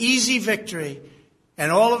decisive, easy victory,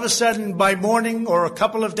 and all of a sudden, by morning or a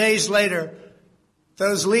couple of days later,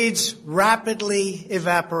 those leads rapidly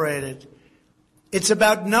evaporated. It's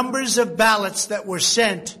about numbers of ballots that were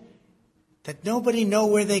sent that nobody knew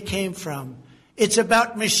where they came from. It's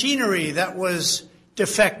about machinery that was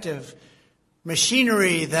defective,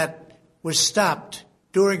 machinery that was stopped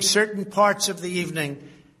during certain parts of the evening,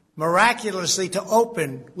 miraculously to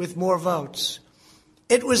open with more votes.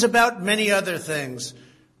 It was about many other things,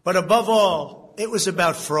 but above all, it was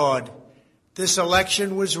about fraud. This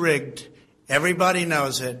election was rigged. Everybody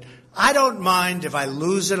knows it. I don't mind if I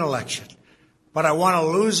lose an election, but I want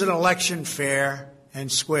to lose an election fair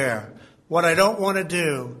and square. What I don't want to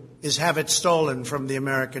do is have it stolen from the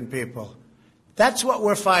American people. That's what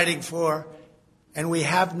we're fighting for, and we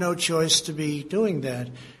have no choice to be doing that.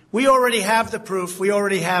 We already have the proof. We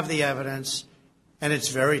already have the evidence, and it's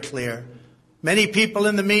very clear. Many people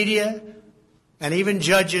in the media and even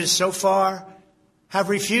judges so far have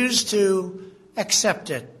refused to accept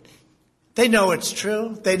it. They know it's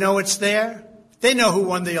true. They know it's there. They know who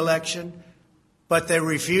won the election. But they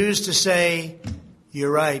refuse to say,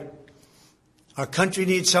 you're right. Our country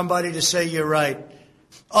needs somebody to say you're right.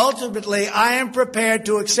 Ultimately, I am prepared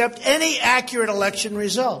to accept any accurate election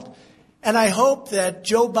result. And I hope that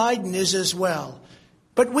Joe Biden is as well.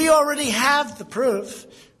 But we already have the proof.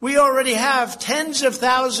 We already have tens of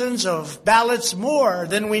thousands of ballots more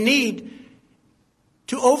than we need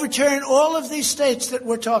to overturn all of these states that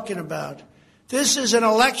we're talking about. This is an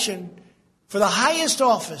election for the highest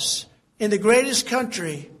office in the greatest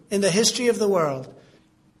country in the history of the world.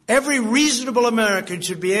 Every reasonable American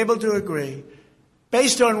should be able to agree,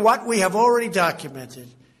 based on what we have already documented,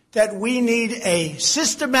 that we need a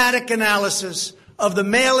systematic analysis of the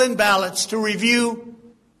mail-in ballots to review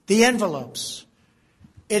the envelopes.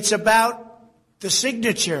 It's about the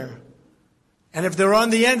signature. And if they're on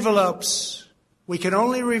the envelopes, we can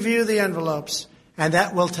only review the envelopes, and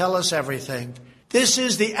that will tell us everything. This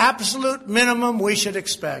is the absolute minimum we should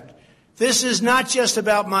expect. This is not just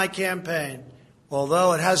about my campaign,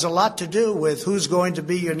 although it has a lot to do with who's going to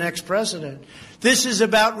be your next president. This is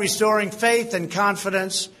about restoring faith and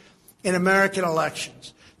confidence in American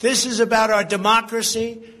elections. This is about our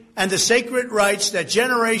democracy and the sacred rights that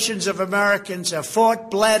generations of Americans have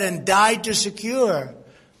fought, bled, and died to secure.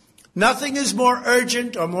 Nothing is more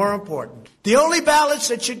urgent or more important. The only ballots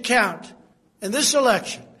that should count in this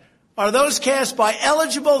election are those cast by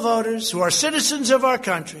eligible voters who are citizens of our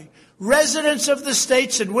country, residents of the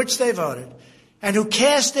states in which they voted, and who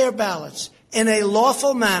cast their ballots in a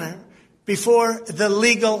lawful manner before the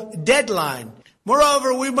legal deadline.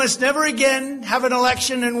 Moreover, we must never again have an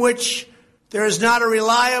election in which there is not a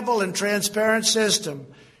reliable and transparent system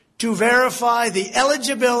to verify the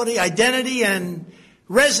eligibility, identity, and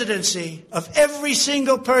residency of every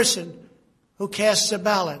single person who casts a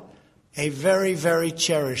ballot, a very, very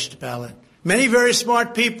cherished ballot. Many very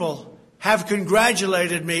smart people have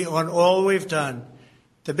congratulated me on all we've done.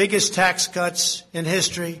 The biggest tax cuts in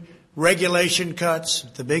history, regulation cuts,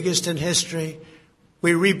 the biggest in history.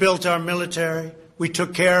 We rebuilt our military. We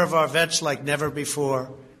took care of our vets like never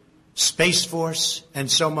before. Space Force, and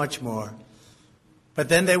so much more. But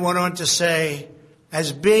then they went on to say,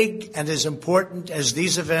 as big and as important as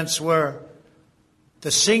these events were,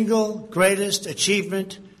 the single greatest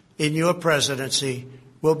achievement in your presidency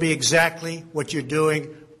will be exactly what you're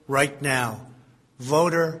doing right now.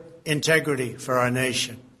 Voter integrity for our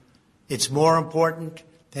nation. It's more important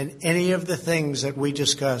than any of the things that we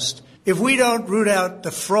discussed. If we don't root out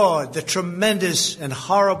the fraud, the tremendous and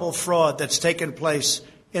horrible fraud that's taken place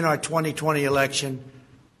in our 2020 election,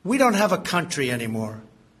 we don't have a country anymore.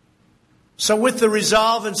 So with the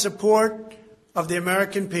resolve and support of the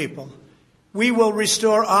American people, we will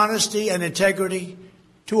restore honesty and integrity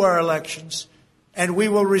to our elections, and we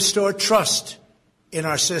will restore trust in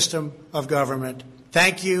our system of government.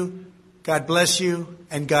 Thank you. God bless you,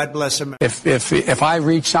 and God bless America. If I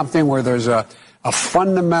reach something where there's a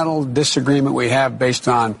fundamental disagreement we have based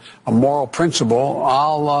on a moral principle,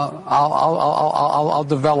 I'll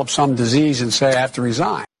develop some disease and say I have to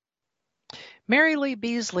resign. Mary Lee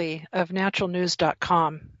Beasley of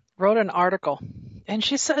naturalnews.com wrote an article, and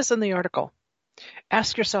she says in the article,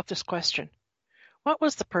 ask yourself this question. What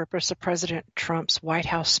was the purpose of President Trump's White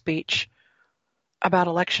House speech about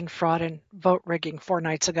election fraud and vote rigging 4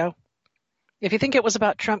 nights ago? If you think it was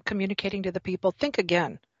about Trump communicating to the people, think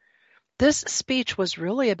again. This speech was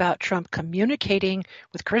really about Trump communicating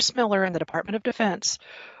with Chris Miller and the Department of Defense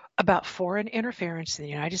about foreign interference in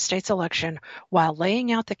the United States election while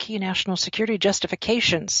laying out the key national security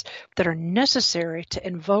justifications that are necessary to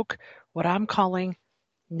invoke what I'm calling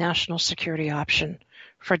national security option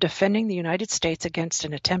for defending the United States against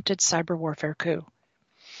an attempted cyber warfare coup.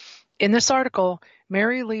 In this article,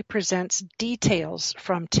 Mary Lee presents details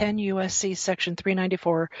from 10 U.S.C. Section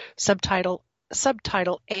 394, Subtitle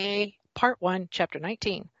A, Part 1, Chapter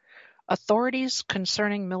 19, Authorities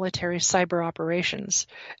Concerning Military Cyber Operations,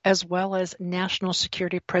 as well as National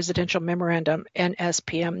Security Presidential Memorandum,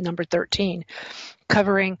 NSPM number 13,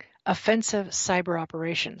 covering offensive cyber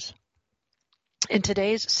operations. In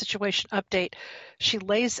today's situation update, she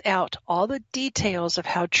lays out all the details of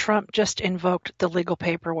how Trump just invoked the legal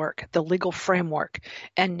paperwork, the legal framework,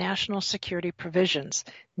 and national security provisions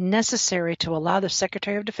necessary to allow the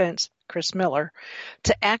Secretary of Defense, Chris Miller,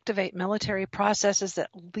 to activate military processes that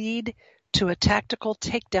lead to a tactical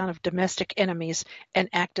takedown of domestic enemies and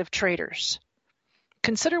active traitors.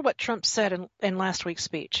 Consider what Trump said in last week's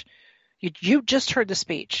speech. You just heard the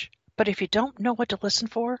speech, but if you don't know what to listen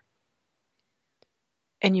for,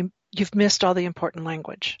 and you've missed all the important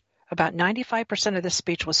language. About 95% of this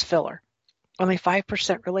speech was filler. Only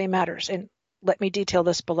 5% really matters, and let me detail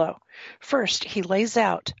this below. First, he lays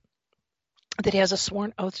out that he has a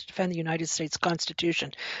sworn oath to defend the United States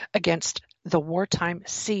Constitution against the wartime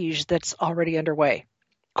siege that's already underway.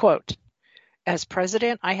 Quote, "As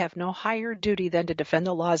president, I have no higher duty than to defend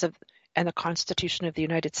the laws and the Constitution of the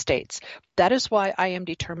United States. That is why I am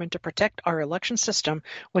determined to protect our election system,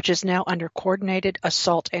 which is now under coordinated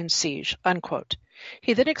assault and siege." Unquote.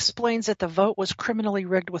 He then explains that the vote was criminally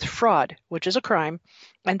rigged with fraud, which is a crime,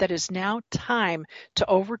 and that it is now time to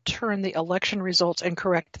overturn the election results and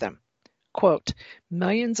correct them. Quote,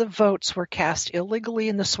 "Millions of votes were cast illegally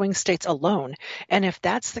in the swing states alone, and if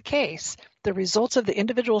that's the case, the results of the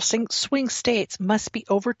individual swing states must be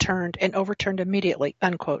overturned and overturned immediately."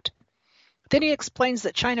 Unquote. Then he explains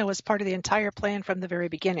that China was part of the entire plan from the very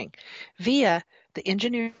beginning, via the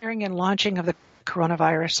engineering and launching of the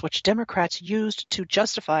coronavirus, which Democrats used to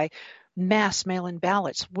justify mass mail-in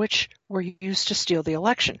ballots, which were used to steal the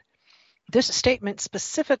election. This statement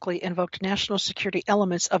specifically invoked national security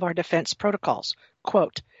elements of our defense protocols.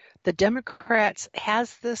 Quote, "The Democrats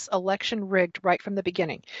has this election rigged right from the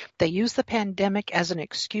beginning. They used the pandemic as an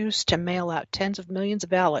excuse to mail out tens of millions of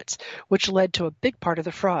ballots, which led to a big part of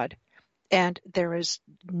the fraud. And there is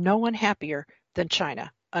no one happier than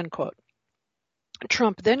China." Unquote.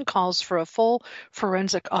 Trump then calls for a full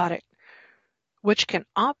forensic audit, which can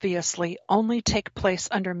obviously only take place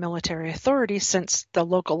under military authority since the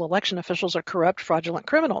local election officials are corrupt, fraudulent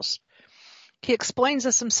criminals. He explains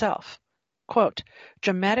this himself. Quote,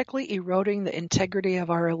 "Dramatically eroding the integrity of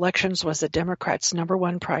our elections was the Democrats' number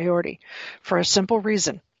one priority, for a simple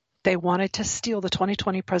reason. They wanted to steal the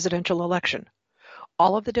 2020 presidential election.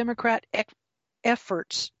 All of the Democrat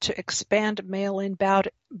efforts to expand mail-in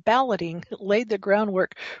balloting laid the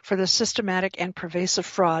groundwork for the systematic and pervasive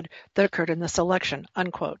fraud that occurred in this election."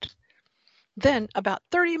 Unquote. Then, about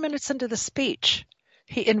 30 minutes into the speech,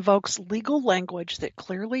 he invokes legal language that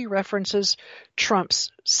clearly references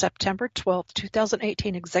Trump's September 12,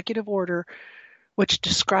 2018 executive order, which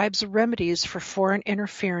describes remedies for foreign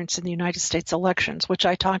interference in the United States elections, which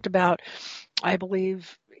I talked about, I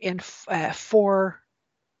believe, in 4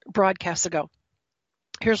 broadcasts ago.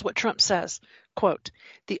 Here's what Trump says, quote,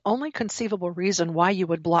 "The only conceivable reason why you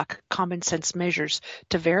would block common sense measures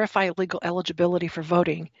to verify legal eligibility for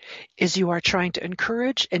voting is you are trying to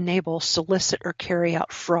encourage, enable, solicit, or carry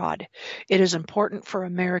out fraud. It is important for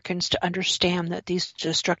Americans to understand that these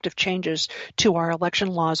destructive changes to our election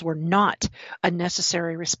laws were not a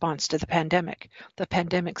necessary response to the pandemic. The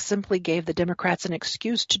pandemic simply gave the Democrats an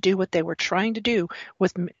excuse to do what they were trying to do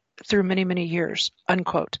through many, many years."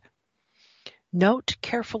 Unquote. Note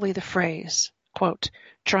carefully the phrase, quote,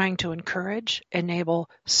 "trying to encourage, enable,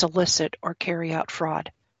 solicit, or carry out fraud,"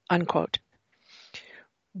 unquote.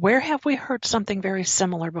 Where have we heard something very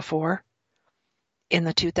similar before? In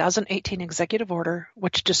the 2018 executive order,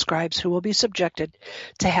 which describes who will be subjected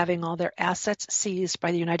to having all their assets seized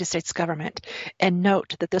by the United States government. And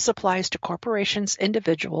note that this applies to corporations,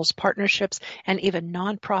 individuals, partnerships, and even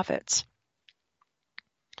nonprofits.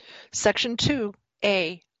 Section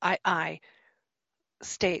 2A(ii)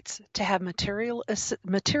 states to have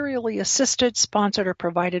materially assisted, sponsored, or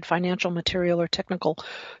provided financial, material, or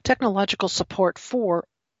technological support for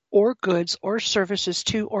or goods or services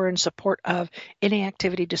to or in support of any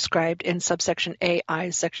activity described in subsection AI,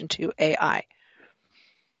 section 2AI.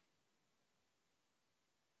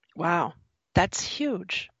 Wow, that's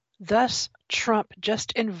huge. Thus, Trump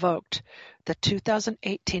just invoked the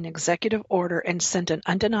 2018 executive order and sent an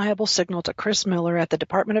undeniable signal to Chris Miller at the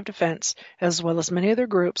Department of Defense, as well as many other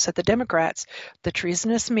groups that the Democrats, the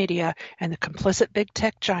treasonous media, and the complicit big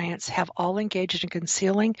tech giants have all engaged in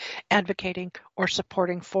concealing, advocating, or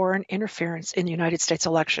supporting foreign interference in the United States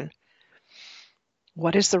election.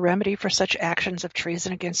 What is the remedy for such actions of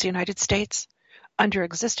treason against the United States? Under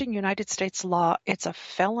existing United States law, it's a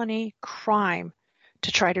felony crime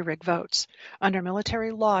to try to rig votes. Under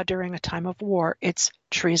military law during a time of war, it's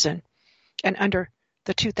treason. And under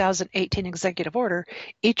the 2018 executive order,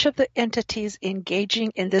 each of the entities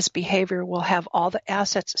engaging in this behavior will have all the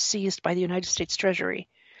assets seized by the United States Treasury.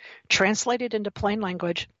 Translated into plain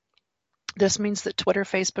language, this means that Twitter,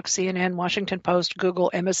 Facebook, CNN, Washington Post, Google,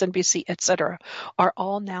 MSNBC, etc. are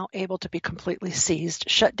all now able to be completely seized,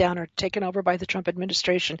 shut down, or taken over by the Trump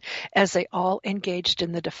administration as they all engaged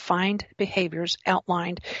in the defined behaviors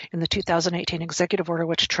outlined in the 2018 executive order,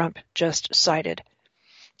 which Trump just cited.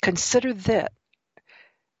 Consider that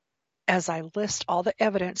as I list all the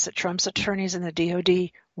evidence that Trump's attorneys and the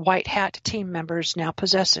DOD white hat team members now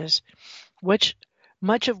possesses,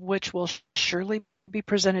 much of which will surely be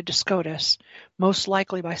presented to SCOTUS, most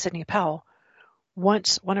likely by Sidney Powell.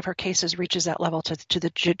 once one of her cases reaches that level to the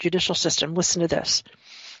judicial system. Listen to this.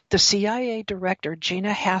 The CIA director,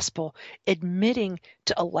 Gina Haspel, admitting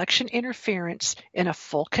to election interference in a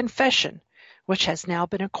full confession, which has now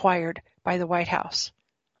been acquired by the White House.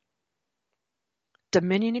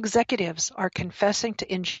 Dominion executives are confessing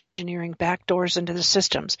to engineering backdoors into the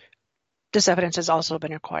systems. This evidence has also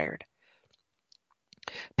been acquired.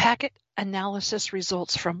 Packet analysis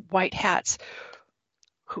results from white hats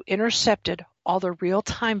who intercepted all the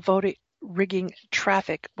real-time voting rigging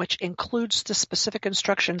traffic, which includes the specific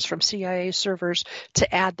instructions from CIA servers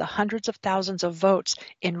to add the hundreds of thousands of votes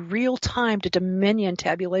in real time to Dominion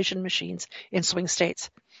tabulation machines in swing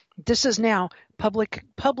states. This is now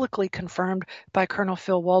publicly confirmed by Colonel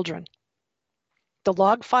Phil Waldron. The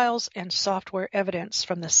log files and software evidence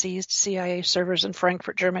from the seized CIA servers in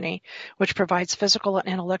Frankfurt, Germany, which provides physical and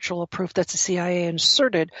intellectual proof that the CIA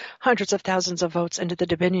inserted hundreds of thousands of votes into the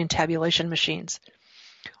Dominion tabulation machines.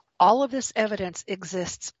 All of this evidence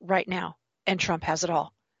exists right now, and Trump has it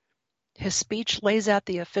all. His speech lays out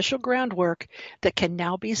the official groundwork that can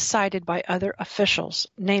now be cited by other officials,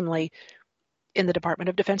 namely in the Department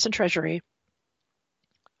of Defense and Treasury,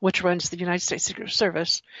 which runs the United States Secret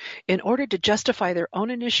Service, in order to justify their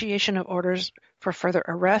own initiation of orders for further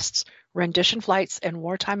arrests, rendition flights, and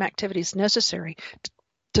wartime activities necessary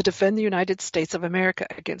to defend the United States of America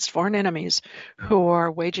against foreign enemies who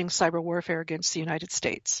are waging cyber warfare against the United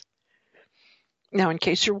States. Now, in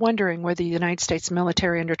case you're wondering whether the United States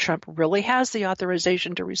military under Trump really has the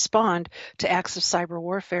authorization to respond to acts of cyber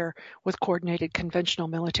warfare with coordinated conventional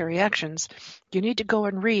military actions, you need to go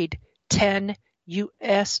and read 10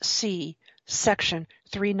 U.S.C. Section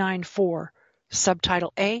 394,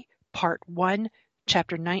 Subtitle A, Part 1,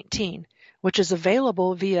 Chapter 19, which is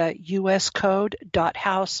available via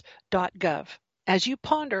uscode.house.gov. As you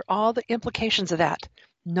ponder all the implications of that,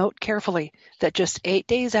 note carefully that just 8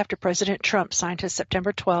 days after President Trump signed his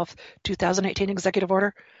September 12, 2018 executive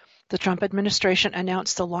order, the Trump administration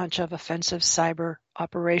announced the launch of offensive cyber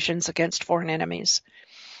operations against foreign enemies.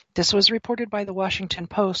 This was reported by the Washington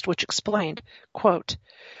Post, which explained, quote,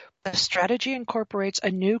 "The strategy incorporates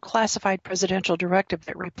a new classified presidential directive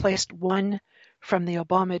that replaced one from the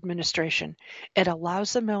Obama administration. It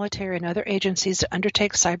allows the military and other agencies to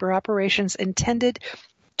undertake cyber operations intended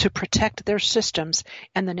to protect their systems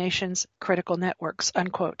and the nation's critical networks,"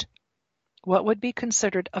 unquote. What would be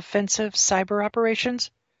considered offensive cyber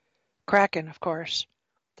operations? Kraken, of course,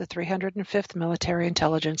 the 305th Military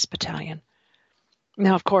Intelligence Battalion.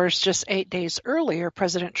 Now, of course, just 8 days earlier,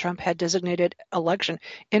 President Trump had designated election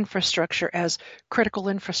infrastructure as critical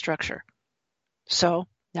infrastructure. So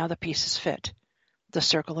now the pieces fit. The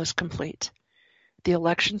circle is complete. The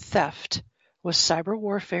election theft was cyber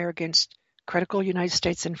warfare against critical United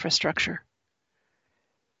States infrastructure.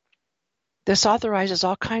 This authorizes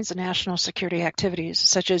all kinds of national security activities,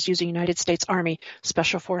 such as using United States Army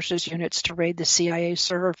Special Forces units to raid the CIA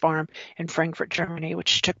server farm in Frankfurt, Germany,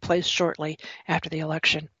 which took place shortly after the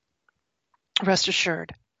election. Rest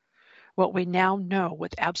assured, what we now know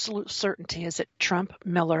with absolute certainty is that Trump,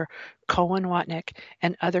 Miller, Cohen-Watnick,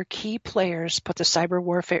 and other key players put the cyber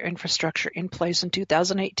warfare infrastructure in place in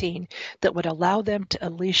 2018 that would allow them to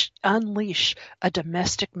unleash a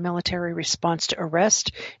domestic military response to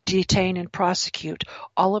arrest, detain, and prosecute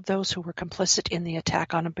all of those who were complicit in the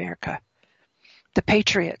attack on America. The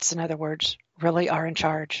Patriots, in other words, really are in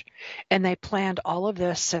charge. And they planned all of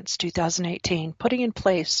this since 2018, putting in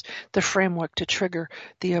place the framework to trigger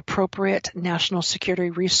the appropriate national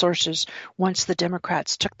security resources once the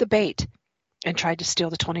Democrats took the bait and tried to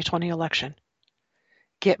steal the 2020 election.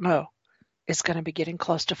 Gitmo is going to be getting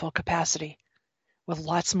close to full capacity, with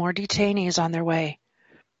lots more detainees on their way.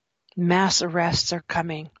 Mass arrests are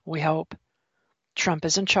coming, we hope. Trump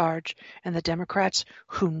is in charge, and the Democrats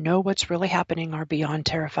who know what's really happening are beyond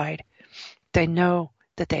terrified. They know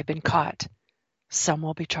that they've been caught. Some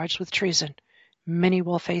will be charged with treason. Many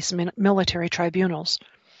will face military tribunals.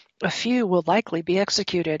 A few will likely be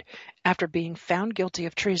executed after being found guilty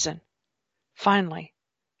of treason. Finally,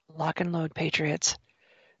 lock and load, patriots,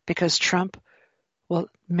 because Trump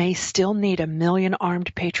may still need 1 million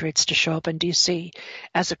armed patriots to show up in D.C.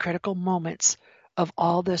 as the critical moments of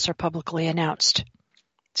all this are publicly announced.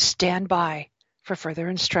 Stand by for further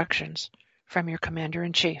instructions from your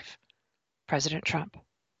Commander-in-Chief, President Trump.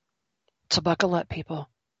 So buckle up, people.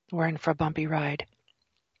 We're in for a bumpy ride.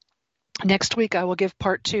 Next week, I will give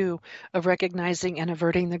part 2 of recognizing and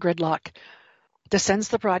averting the gridlock. This ends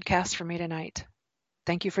the broadcast for me tonight.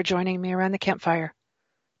 Thank you for joining me around the campfire.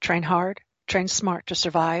 Train hard, train smart to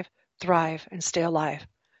survive, thrive, and stay alive.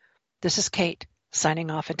 This is Kate,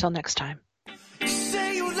 signing off until next time. You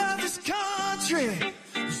say you love this country. country.